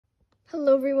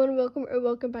Hello everyone,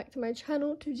 welcome back to my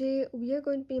channel. Today we are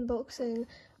going to be unboxing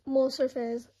Monster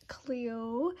Fest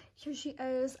Cleo. Here she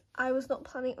is. I was not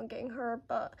planning on getting her,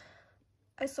 but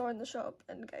I saw her in the shop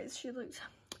and guys, she looks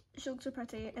so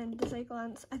pretty. And the side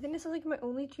glance, I think this is like my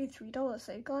only $3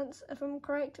 side glance if I'm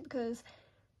correct, because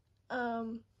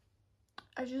I'm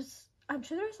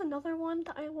sure there's another one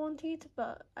that I wanted,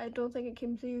 but I don't think it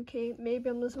came to the UK. Maybe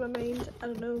I'm losing my mind, I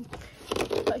don't know.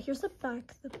 But here's the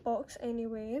back of the box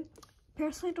anyway.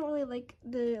 Personally, I don't really like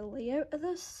the layout of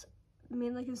this,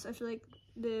 mainly because I feel like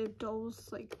the dolls,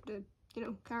 like the,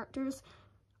 characters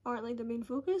aren't like the main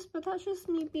focus, but that's just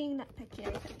me being nitpicky,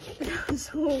 I think.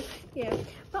 So, yeah.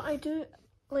 But I do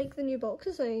like the new box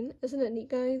design. Isn't it neat,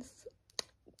 guys?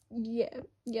 Yeah,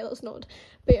 let's nod.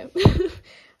 But yeah.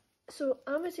 So,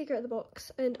 I'm gonna take her out of the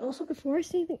box, and also before I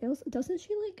say anything else, doesn't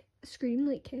she like scream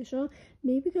like Kesha?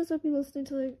 Maybe because I've been listening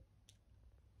to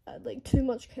like too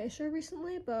much Kesha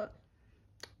recently, but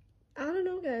I don't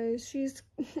know, guys. She's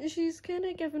kind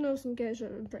of giving us some Kesha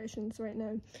impressions right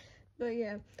now. But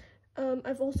yeah,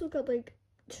 I've also got like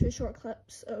 2 short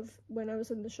clips of when I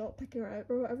was in the shop picking her out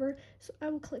or whatever, so I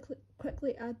will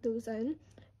quickly add those in,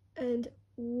 and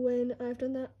when I've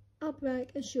done that, I'll be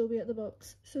back and she'll be at the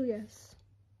box. So yes.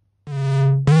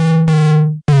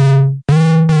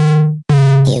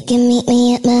 You can meet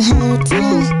me at my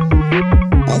hotel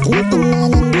with nothing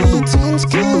on and the trench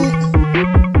coat.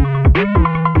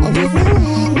 There's no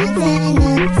end, no day, no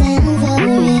time for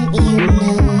it, you know.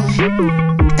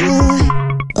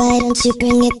 Why don't you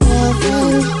bring your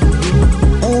girlfriend?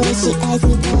 The way she eyes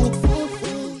me don't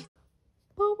excite me.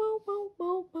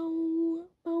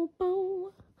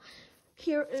 Bow.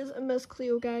 Here is Miss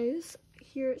Cleo, guys.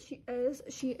 Here she is.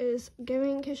 She is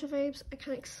giving Kesha vibes. I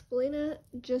can't explain it.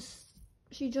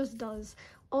 She just does.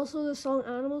 Also, the song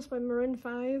Animals by Maroon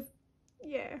 5.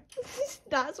 Yeah,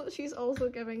 that's what she's also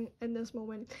giving in this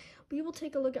moment. We will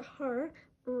take a look at her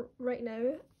right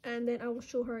now, and then I will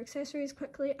show her accessories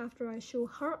quickly after I show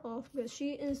her off, because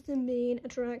she is the main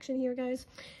attraction here, guys.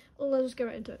 Let's get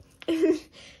right into it.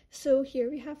 So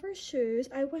here we have her shoes.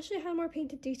 I wish they had more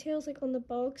painted details like on the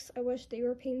box. I wish they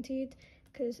were painted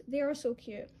because they are so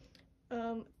cute.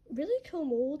 Really cool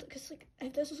mold, because like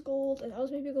if this was gold and that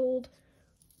was maybe gold,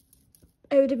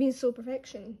 it would have been so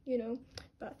perfection,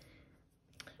 but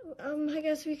I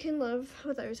guess we can live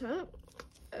without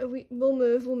it. We'll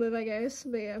move, I guess.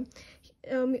 But yeah,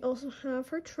 we also have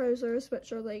her trousers,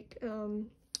 which are like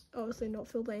obviously not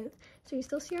full length, so you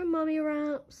still see her mummy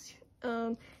wraps.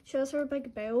 She has her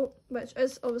big belt, which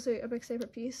is obviously a big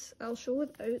separate piece. I'll show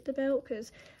without the belt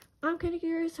because I'm kind of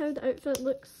curious how the outfit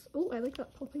looks. Oh, I like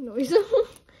that popping noise. Oh,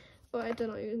 I did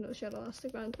not even know she had an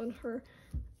elastic band on her.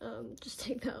 Just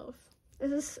take that off.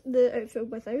 This is the outfit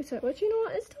without it, which, you know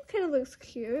what, it still kind of looks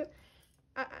cute.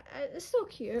 It's still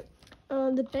cute.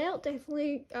 The belt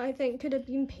definitely, I think, could have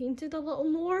been painted a little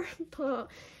more, but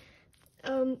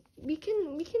we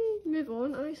can move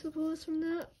on, I suppose, from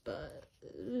that. But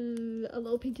a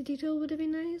little painted detail would have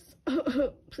been nice.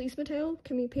 Please, Mattel,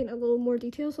 can we paint a little more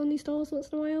details on these dolls once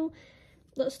in a while?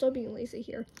 Let's stop being lazy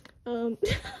here.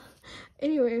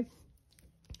 Anyway.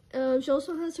 She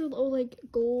also has her little like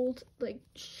gold like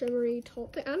shimmery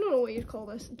top thing. I don't know what you'd call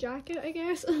this, jacket, I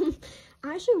guess.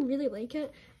 I actually really like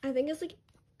it. I think it's like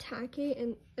tacky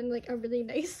and in like a really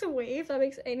nice way, if that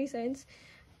makes any sense.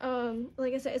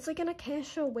 Like I said, it's like in a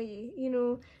Kesha way,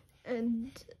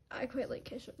 and I quite like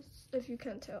Kesha's, if you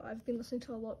can't tell. I've been listening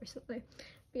to a lot recently.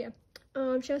 But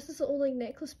yeah, she has this little like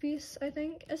necklace piece, I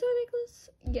think. Is it a necklace?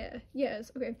 Yeah, it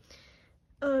is. Okay.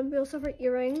 We also have her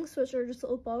earrings, which are just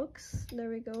little bugs. There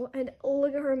we go. And oh,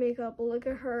 look at her makeup. Oh, look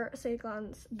at her side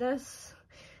glance. This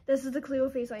is the Cleo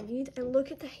face I need. And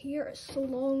look at the hair. It's so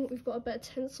long. We've got a bit of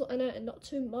tinsel in it and not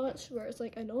too much, where it's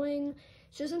like annoying.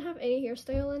 She doesn't have any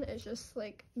hairstyle in. It's just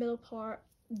like middle part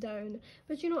down.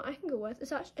 But I can go with.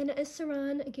 It's actually, and it is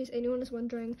Saran, in case anyone is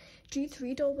wondering.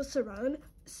 G3 doll was Saran.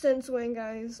 Since when,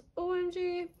 guys?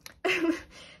 OMG.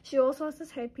 She also has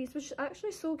this headpiece, which is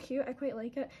actually so cute. I quite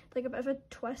like it. Like a bit of a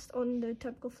twist on the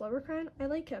typical flower crown. I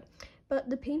like it.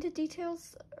 But the painted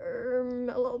details are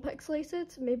a little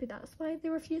pixelated. Maybe that's why they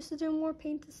refused to do more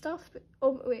painted stuff. But,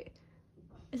 oh, wait.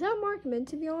 Is that mark meant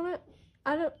to be on it?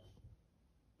 I don't...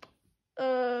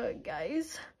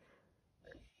 guys.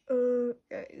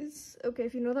 Guys. Okay,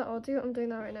 if you know that audio, I'm doing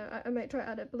that right now. I might try to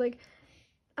add it, but like,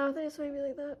 I don't think it's maybe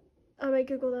like that. I might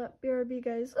Google that. BRB,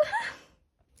 guys.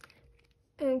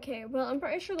 Okay, well, I'm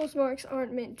pretty sure those marks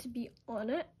aren't meant to be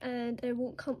on it, and it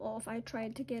won't come off. I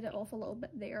tried to get it off a little bit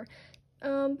there.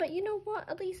 But you know what?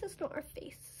 At least it's not our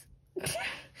face.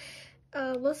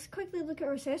 Let's quickly look at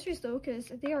our accessories, though,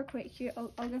 because they are quite cute. I'll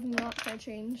give them that for a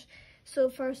change. So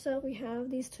first up, we have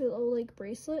these two little like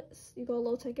bracelets. You got a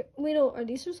little ticket. Wait, no, are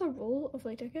these just a roll of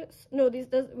like tickets? No,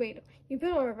 wait, you put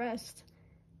it on a wrist.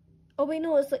 Oh wait,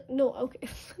 no, it's like, no, okay,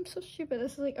 I'm so stupid.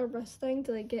 This is like a wrist thing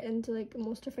to like get into like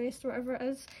Monster Fest or whatever it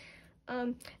is.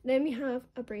 Then we have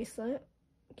a bracelet.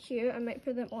 Cute. I might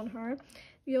put them on her.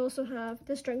 We also have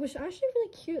this drink, which is actually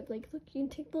really cute. Like, look, you can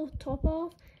take the top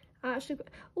off. Actually,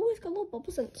 oh, it's got little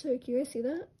bubbles in it too. Can you see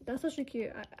that? That's actually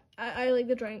cute. I like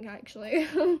the drink actually.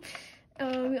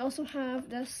 We also have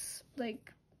this,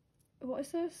 like, what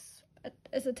is this?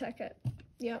 It's a ticket.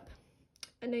 Yep,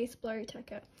 a nice blurry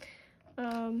ticket.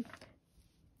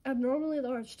 Abnormally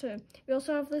large too. We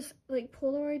also have this like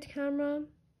Polaroid camera.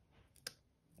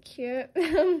 Cute.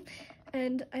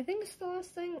 And I think it's the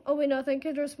last thing. Oh wait, no, I think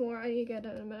there's more. I need to get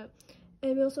it in a minute.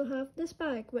 And we also have this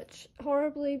bag, which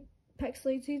horribly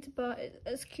pixelated, but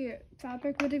it's cute.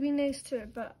 Fabric would have been nice too,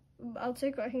 but I'll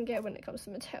take what I can get when it comes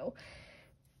to Mattel.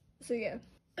 So yeah.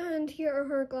 And here are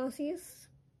her glasses.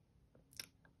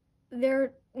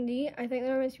 They're neat. I think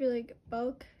they're meant to be like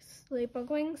bug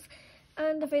wings.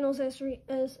 And the final accessory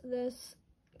is this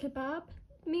kebab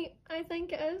meat, I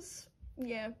think it is.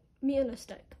 Yeah, meat on a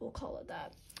stick, we'll call it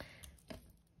that.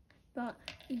 But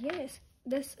yes,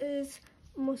 this is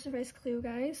Monster Fest Cleo,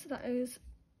 guys. That is,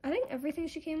 I think, everything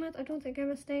she came with. I don't think I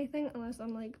missed anything unless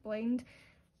I'm like blind,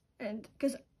 and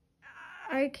because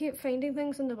I keep finding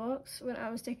things in the box when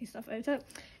I was taking stuff out it.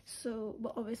 So,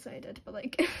 well, obviously I did, but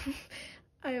like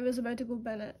I was about to go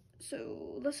bin it.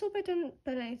 So let's hope I didn't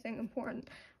bin anything important.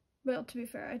 Well, to be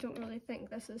fair, I don't really think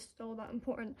this is still that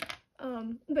important.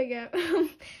 But yeah,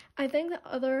 I think the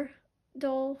other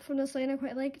doll from this line I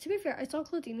quite like. To be fair, I saw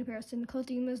Claudine in person.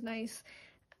 Claudine was nice,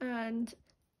 and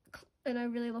I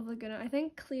really love Laguna. I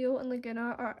think Cleo and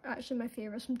Laguna are actually my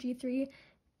favourites from G3,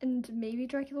 and maybe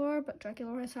Draculaura, but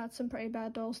Draculaura has had some pretty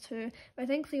bad dolls too. But I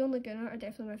think Cleo and Laguna are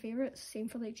definitely my favourites. Same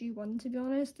for like G1, to be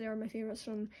honest. They are my favourites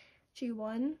from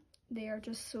G1. They are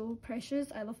just so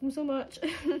precious. I love them so much.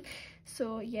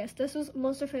 So yes, this was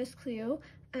Monster Fest Cleo,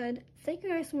 and thank you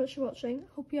guys so much for watching.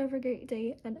 Hope you have a great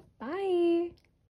day, and bye!